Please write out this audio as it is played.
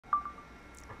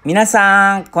皆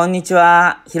さん、こんにち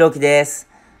は。ひろきです。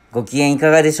ご機嫌いか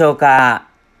がでしょうか？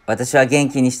私は元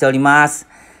気にしております。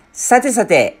さ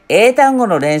て、英単語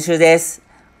の練習です。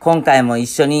今回も一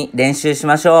緒に練習し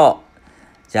ましょ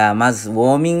う。じゃあ、まずウ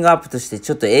ォーミングアップとして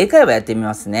ちょっと英会話やってみ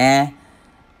ますね。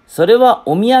それは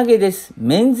お土産です。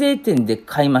免税店で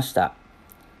買いました。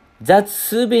That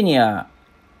souvenir,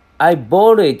 I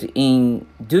bought it in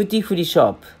duty-free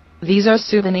shop. These are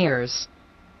souvenirs.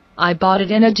 I bought it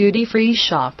in a duty-free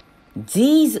shop.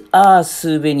 These are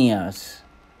souvenirs.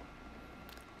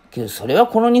 けど、それは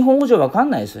この日本語じゃわか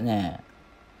んないですよね。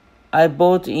I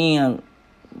bought in a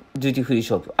duty-free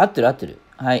shop. 合ってる。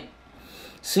はい。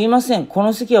すいません。こ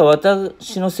の席は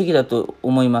私の席だと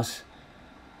思います。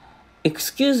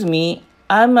Excuse me,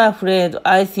 I'm afraid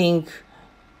I think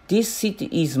this seat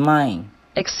is mine.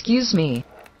 Excuse me.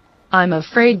 I'm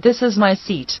afraid this is my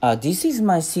seat. This is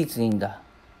my seat でいいんだ。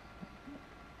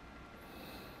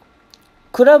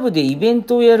クラブでイベン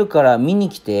トをやるから見に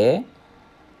来て。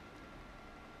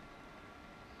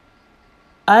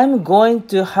I'm going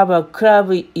to have a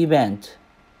club event.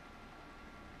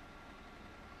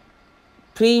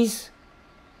 Please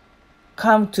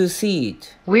come to see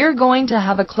it. We're going to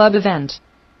have a club event.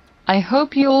 I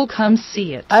hope you'll come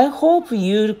see it. I hope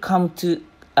you'll come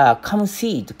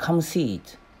see it.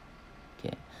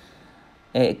 Okay.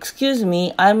 Excuse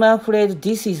me, I'm afraid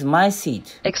this is my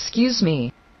seat. Excuse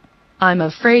me. I'm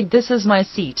afraid this is my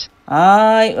seat.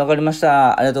 わかりまし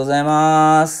た。ありがとうござい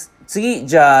ます。次、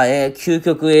じゃあ、究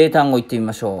極英単語言ってみ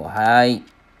ましょう。い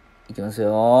きます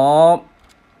よ。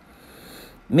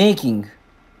making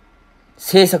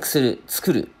制作する、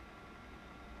作る、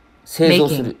製造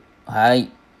する。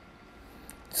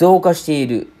増加してい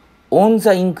る。on the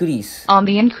increase. On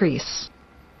the increase.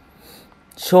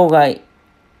 障害。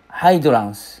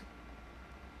hindrance.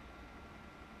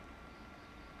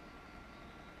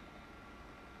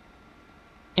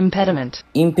 Impediment.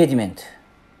 impediment.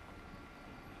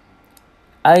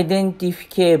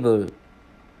 identifiable.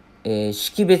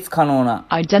 識別可能な。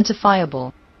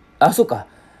Identifiable. そうか。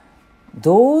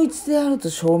同一であると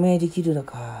証明できるの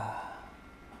か。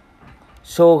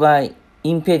障害。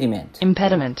impediment.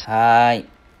 Impediment. はい、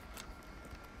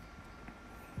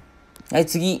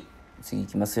次い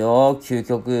きますよ。究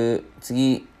極。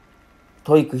次。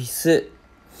トイック必須。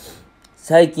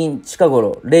最近、近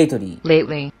頃、lately.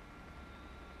 Lately.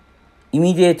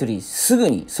 immediately. すぐ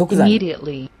に、即座に。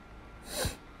Immediately.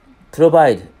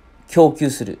 provide. 供給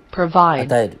する。Provide.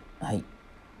 与える。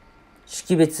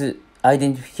識別。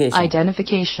identification.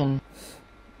 Identification.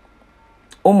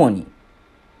 主に。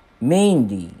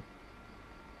mainly.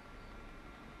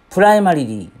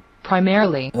 primarily.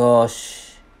 Primarily. よ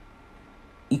し。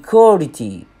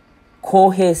equality.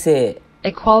 公平性。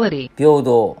Equality. 平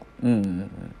等。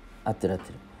合ってる。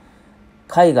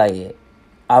海外へ。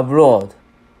abroad.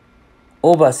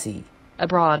 oversea.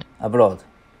 Abroad.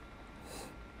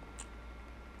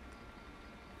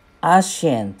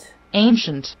 ancient.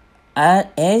 Ancient.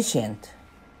 ancient.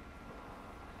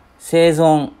 生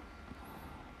存。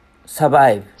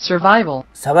survive. Survival.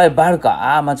 サバイバル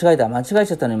か。間違えち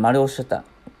ゃったのに丸押しちゃった。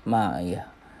まあいいや。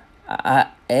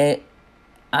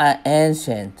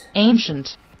ancient.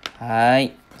 Ancient.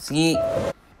 次。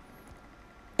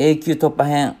永久突破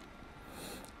編。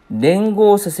連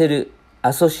合させる。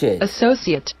associate.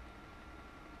 Associate.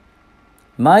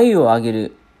 眉を上げ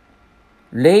る。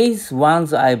raise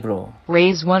one's eyebrow.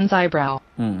 Raise one's eyebrow.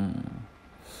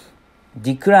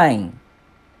 decline.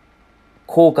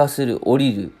 降下する。降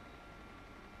りる。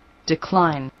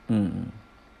Decline.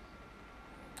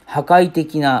 破壊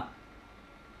的な。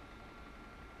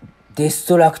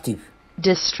destructive.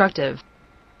 Destructive.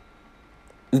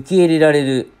 受け入れられ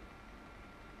る。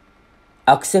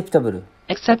acceptable.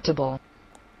 Acceptable.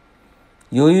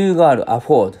 余裕がある。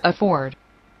afford. Afford.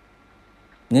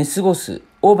 寝過ごす。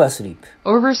oversleep.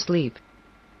 Oversleep.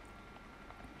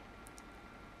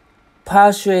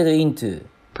 persuade into.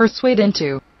 Persuade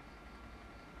into.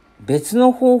 別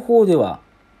の方法では。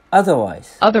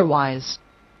otherwise. Otherwise.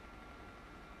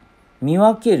 見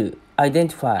分ける。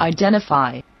identify.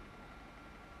 Identify.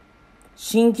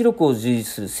 新記録を樹立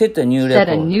する。set a new Set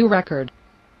a record. new record.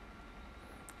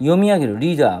 読み上げる。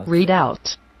read out. Read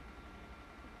out.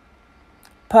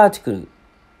 particle.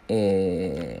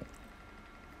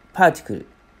 particle.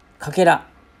 かけら。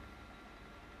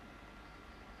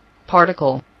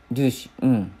Particle. 粒子。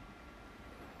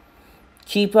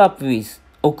keep up with.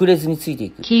 遅れずについて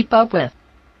いく。Keep up with.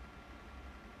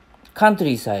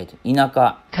 countryside. 田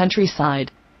舎。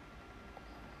Countryside.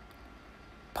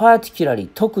 particularly.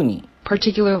 特に。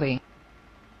Particularly.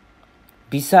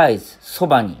 besides. そ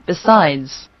ばに。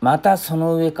Besides. またそ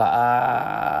の上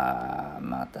か。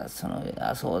またその上、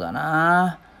そうだ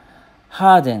な。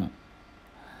ハーデン。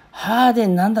ハーデ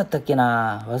ンなんだったっけ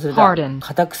な、忘れた。Harden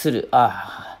固くする。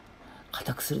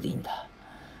固くするでいいんだ。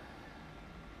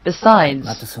また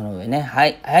besides, その上ね。は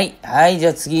い、はい、はい。じ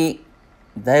ゃあ次。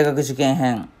大学受験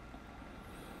編。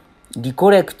リコ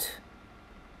レクト。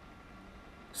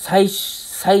再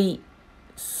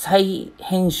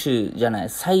編集じゃない。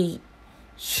再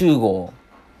集合。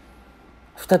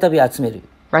再び集める。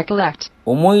 recollect,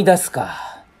 思い出す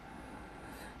か。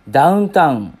ダウンタ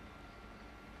ウン。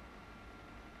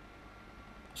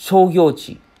商業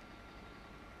地。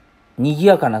賑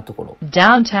やかなところ。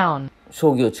 downtown,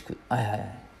 商業地区。はいはいは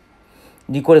い。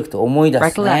リコレクト、思い出す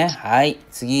ね。 recollect, はい。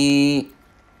次。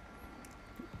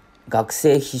学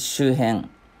生必修編。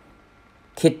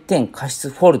欠点、過失、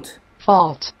フォルト。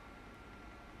 fault,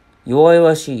 弱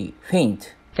々しい、フェイント。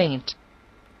 faint,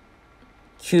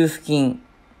 給付金、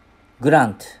グラ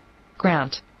ント。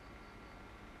 grant,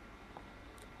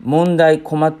 問題、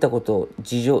困ったこと、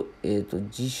自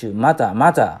主、また、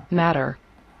matter,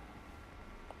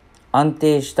 安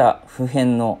定した普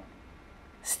遍の、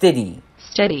ステディ。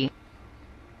 steady,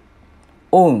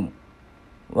 オウン、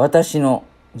私の、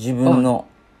自分の、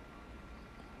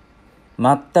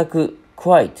全く、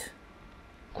quite。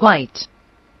 quite,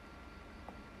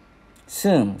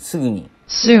 soon、すぐに。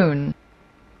 soon,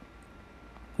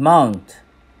 mount、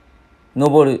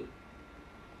登る。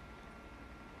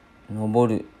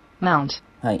mount,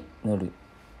 はい、乗る。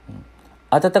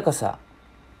暖かさ。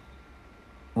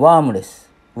ワームネ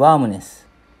ス。warmth,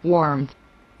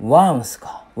 ワームス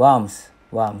か。ワーム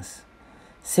ス。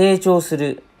成長す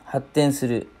る。発展す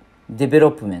る。デベロ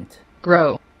ップメント。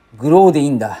 grow, グローでいい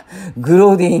んだ。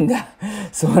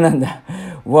そうなんだ。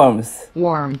ワームス。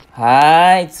 warmth, は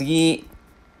ーい、次。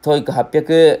トイック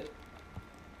800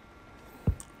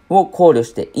を考慮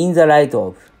して、in the light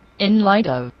of。 in light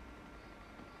of,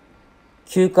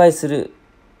 休会する。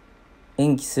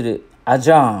延期する。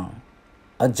adjourn。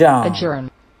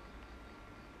 adjourn,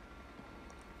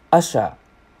 アッシャー。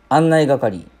案内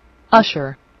係。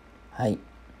 usher, はい。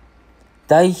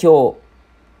代表。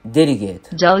デリゲート。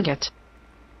 delegate,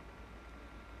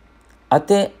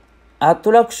 ア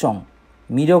トラクション。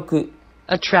魅力。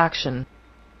 attraction,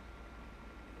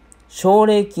 奨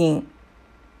励金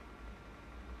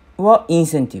はイン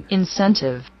センティブ。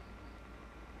 incentive,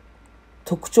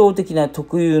 特徴的な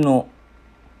特有の。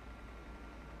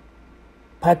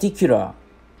パティキュラ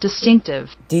ー。 distinctive,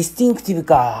 ディスティンクティブ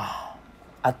か。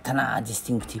あったな、ディス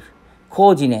ティンクティブ。コ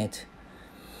ーディネート。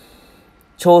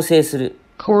調整する。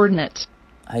 coordinate,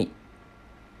 はい。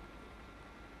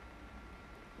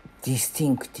ディステ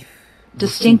ィンクティブ。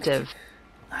 distinctive,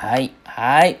 はい。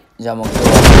はい。じゃあもう今日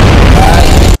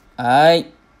は。は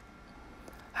い。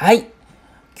はい。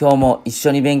今日も一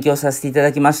緒に勉強させていた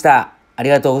だきました。あり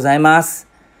がとうございます。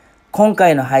今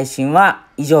回の配信は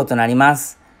以上となりま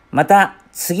す。また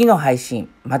次の配信、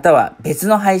または別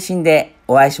の配信で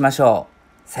お会いしましょ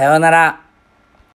う。さようなら。